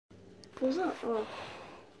What was that? Oh.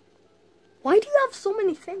 Why do you have so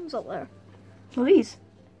many things up there? Oh, these?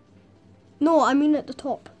 No, I mean at the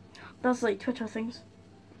top. That's like Twitter things.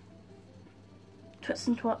 Twits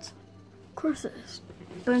and twats. Of course it is.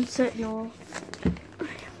 Don't set your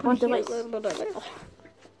one device.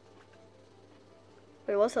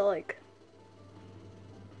 Wait, what's it like?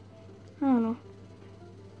 I don't know.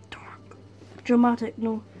 Dark. Dramatic,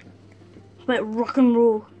 no. It's like rock and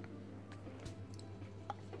roll.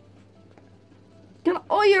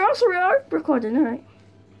 Oh, you're also recording, alright.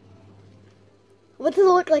 What does it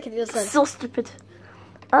look like if you just said? So stupid.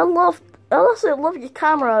 I honestly love your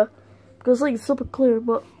camera because like it's super clear,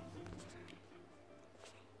 but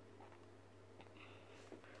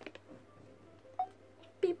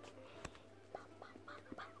beep.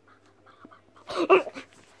 I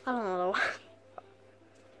don't know.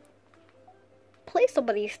 Play some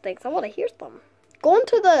of these things. I want to hear some. Go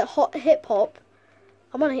into the hip hop.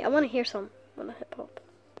 I want to hear some. I want to hip hop.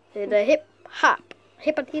 The hip hop.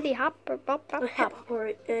 Hippity hop or bop bop hop.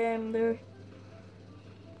 Alright, they're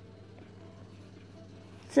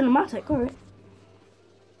cinematic, alright.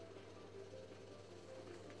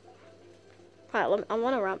 Alright, I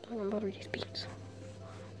want to rap some about these beats.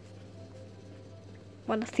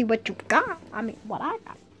 Want to see what you got? I mean, what I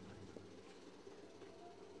got.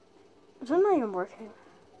 Is that not even working?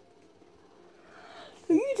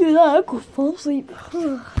 If you do that, I could fall asleep.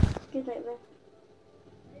 Good night, then.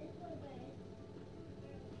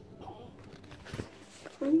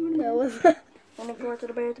 That was.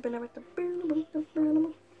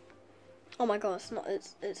 Oh my god, it's not.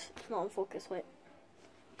 It's not in focus. Wait.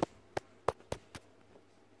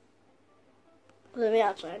 Let me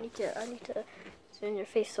actually. I need to zoom your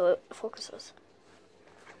face so it focuses.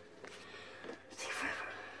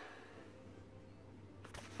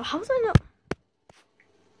 How was I not?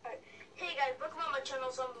 Hey guys, welcome on my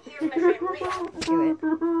channel. So I'm here with my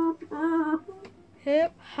family.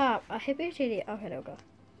 Hip hop. A hippie titty. Okay, there we go.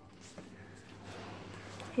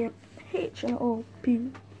 Hip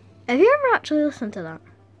H-O-P. Have you ever actually listened to that?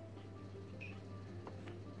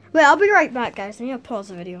 Wait, I'll be right back, guys. I need to pause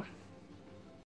the video.